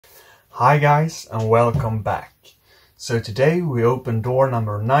Hi guys and welcome back. So today we open door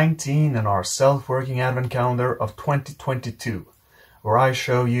number 19 in our self-working advent calendar of 2022, where I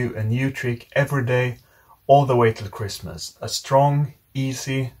show you a new trick every day all the way till Christmas. A strong,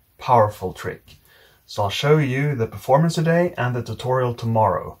 easy, powerful trick. So I'll show you the performance today and the tutorial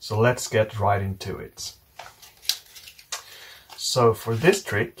tomorrow. So let's get right into it. So for this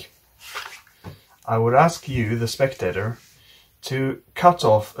trick, I would ask you, the spectator, to cut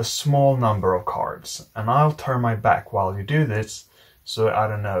off a small number of cards, and I'll turn my back while you do this, so I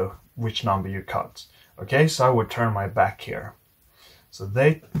don't know which number you cut. Okay, so I would turn my back here. So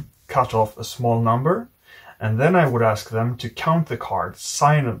they cut off a small number, and then I would ask them to count the cards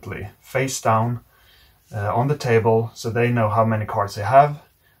silently, face down on the table, so they know how many cards they have,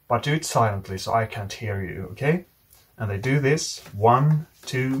 but do it silently so I can't hear you, okay? And they do this: 1,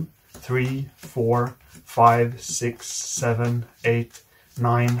 2, 3, 4, 5, 6, 7, 8,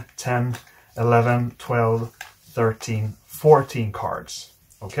 9, 10, 11, 12, 13, 14 cards.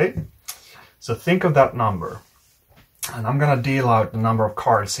 Okay? So think of that number. And I'm gonna deal out the number of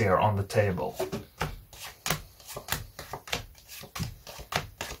cards here on the table.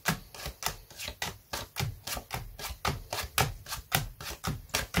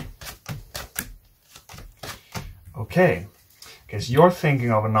 Okay. So you're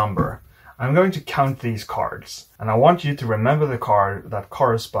thinking of a number. I'm going to count these cards, and I want you to remember the card that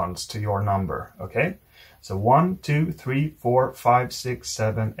corresponds to your number, okay? So 1, 2, 3, 4, 5, 6,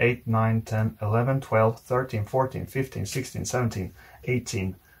 7, 8, 9, 10, 11, 12, 13, 14, 15, 16, 17,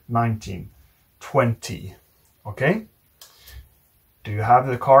 18, 19, 20, okay? Do you have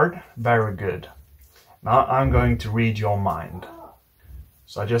the card? Very good. Now I'm going to read your mind.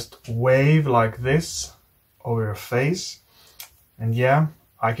 So I just wave like this over your face. And yeah,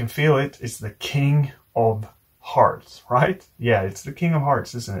 I can feel it. It's the King of Hearts, right? Yeah, it's the King of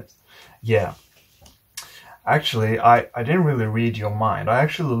Hearts, isn't it? Yeah. Actually, I didn't really read your mind. I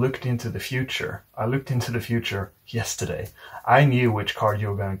actually looked into the future. I looked into the future yesterday. I knew which card you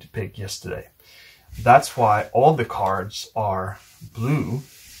were going to pick yesterday. That's why all the cards are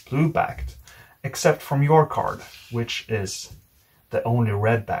blue-backed, except from your card, which is the only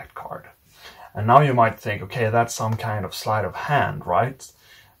red-backed card. And now you might think, okay, that's some kind of sleight of hand, right?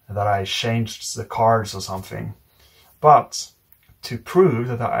 That I changed the cards or something. But to prove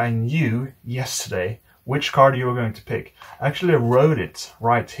that I knew yesterday which card you were going to pick, I actually wrote it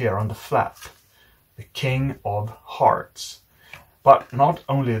right here on the flap. The King of Hearts. But not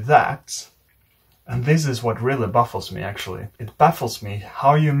only that, and this is what really baffles me actually. It baffles me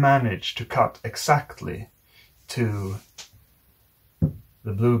how you manage to cut exactly to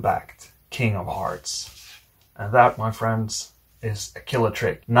the blue-backed King of Hearts. And that, my friends, is a killer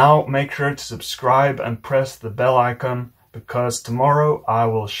trick. Now make sure to subscribe and press the bell icon, because tomorrow I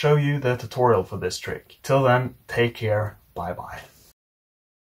will show you the tutorial for this trick. Till then, take care. Bye bye.